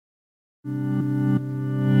Hello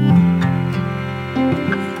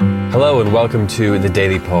and welcome to The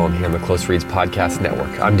Daily Poem here on the Close Reads Podcast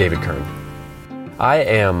Network. I'm David Kern. I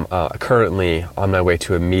am currently on my way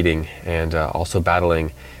to a meeting and also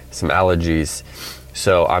battling some allergies.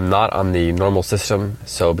 So I'm not on the normal system.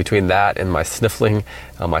 So between that and my sniffling,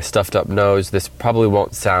 my stuffed up nose, this probably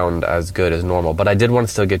won't sound as good as normal. But I did want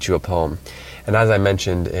to still get you a poem. And as I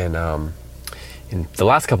mentioned in the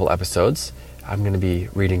last couple episodes, I'm going to be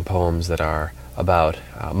reading poems that are about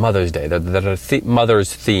Mother's Day, that are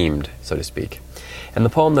mothers themed, so to speak. And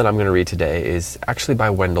the poem that I'm going to read today is actually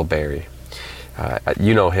by Wendell Berry.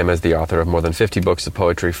 You know him as the author of more than 50 books of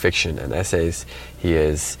poetry, fiction, and essays. He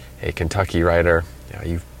is a Kentucky writer.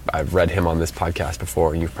 I've read him on this podcast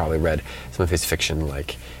before, and you've probably read some of his fiction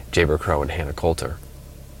like Jayber Crow and Hannah Coulter.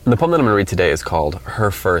 And the poem that I'm going to read today is called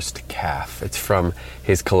Her First Calf. It's from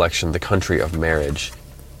his collection, The Country of Marriage.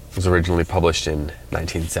 It was originally published in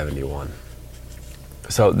 1971.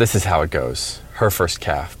 So this is how it goes. Her First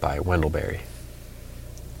Calf by Wendell Berry.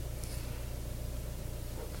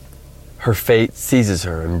 Her fate seizes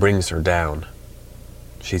her and brings her down.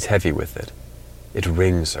 She's heavy with it. It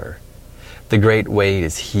wrings her. The great weight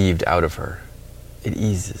is heaved out of her. It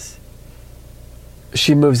eases.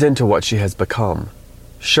 She moves into what she has become,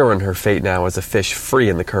 sure in her fate now as a fish free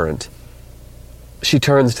in the current. She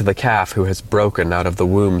turns to the calf who has broken out of the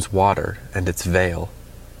womb's water and its veil.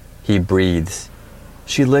 He breathes.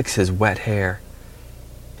 She licks his wet hair.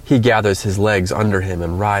 He gathers his legs under him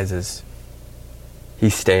and rises.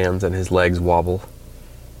 He stands and his legs wobble.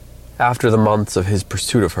 After the months of his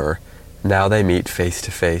pursuit of her, now they meet face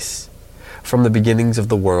to face. From the beginnings of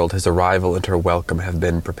the world, his arrival and her welcome have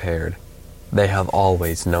been prepared. They have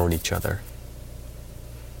always known each other.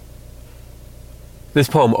 This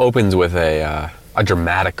poem opens with a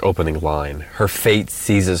dramatic opening line. Her fate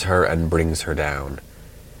seizes her and brings her down.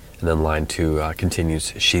 And then line 2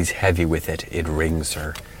 continues, she's heavy with it, it wrings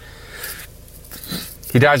her.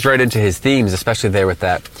 He dives right into his themes, especially there with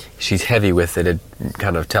that, she's heavy with it. It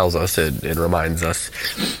kind of tells us, it reminds us,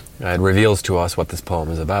 it reveals to us what this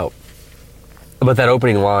poem is about. But that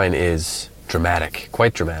opening line is dramatic,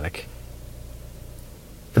 quite dramatic.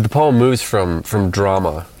 But the poem moves from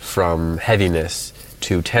drama, from heaviness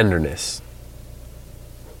to tenderness.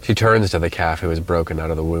 She turns to the calf who has broken out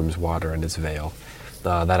of the womb's water and its veil.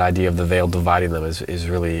 That idea of the veil dividing them is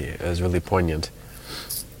really poignant.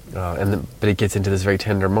 But it gets into this very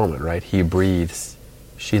tender moment, right? He breathes.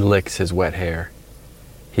 She licks his wet hair.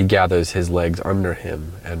 He gathers his legs under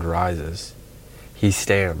him and rises. He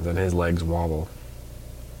stands and his legs wobble.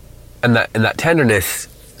 And that tenderness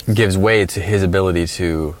gives way to his ability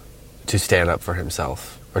to stand up for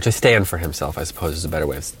himself. Or to stand for himself, I suppose is a better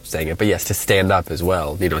way of saying it. But yes, to stand up as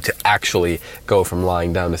well. To actually go from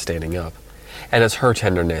lying down to standing up. And it's her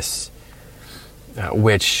tenderness,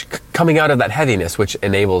 which, coming out of that heaviness, which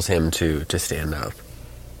enables him to stand up.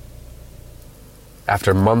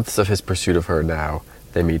 After months of his pursuit of her now,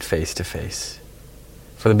 they meet face to face.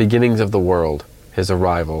 For the beginnings of the world, his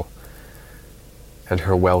arrival and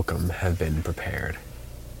her welcome have been prepared.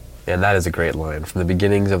 And that is a great line. From the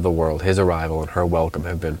beginnings of the world, his arrival and her welcome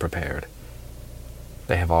have been prepared.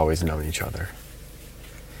 They have always known each other.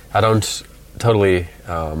 I don't totally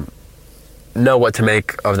know what to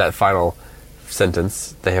make of that final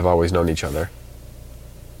sentence. They have always known each other.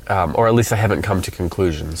 Or at least I haven't come to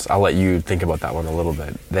conclusions. I'll let you think about that one a little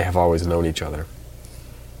bit. They have always known each other.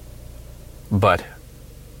 But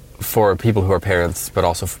for people who are parents, but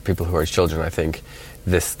also for people who are children, I think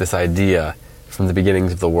this idea, from the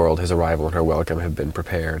beginnings of the world, his arrival and her welcome have been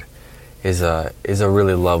prepared, is a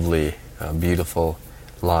really lovely, beautiful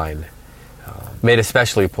line. Made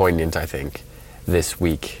especially poignant, I think, this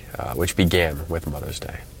week, which began with Mother's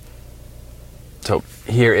Day. So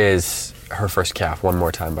here is Her First Calf, one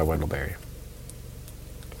more time by Wendell Berry.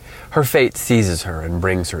 Her fate seizes her and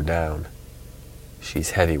brings her down.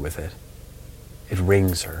 She's heavy with it. It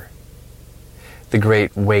wrings her. The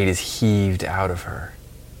great weight is heaved out of her.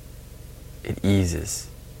 It eases.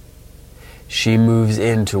 She moves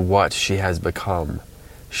into what she has become,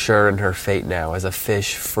 sure in her fate now as a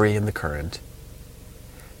fish free in the current.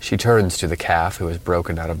 She turns to the calf who has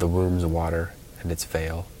broken out of the womb's water and its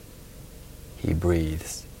veil. He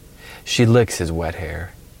breathes. She licks his wet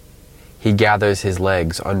hair. He gathers his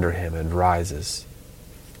legs under him and rises.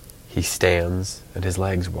 He stands and his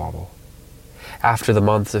legs wobble. After the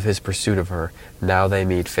months of his pursuit of her, now they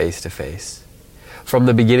meet face to face. From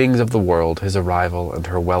the beginnings of the world, his arrival and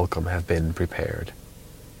her welcome have been prepared.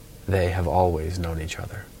 They have always known each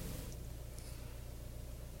other.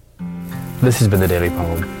 This has been The Daily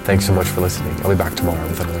Poem. Thanks so much for listening. I'll be back tomorrow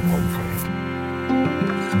with another poem for you.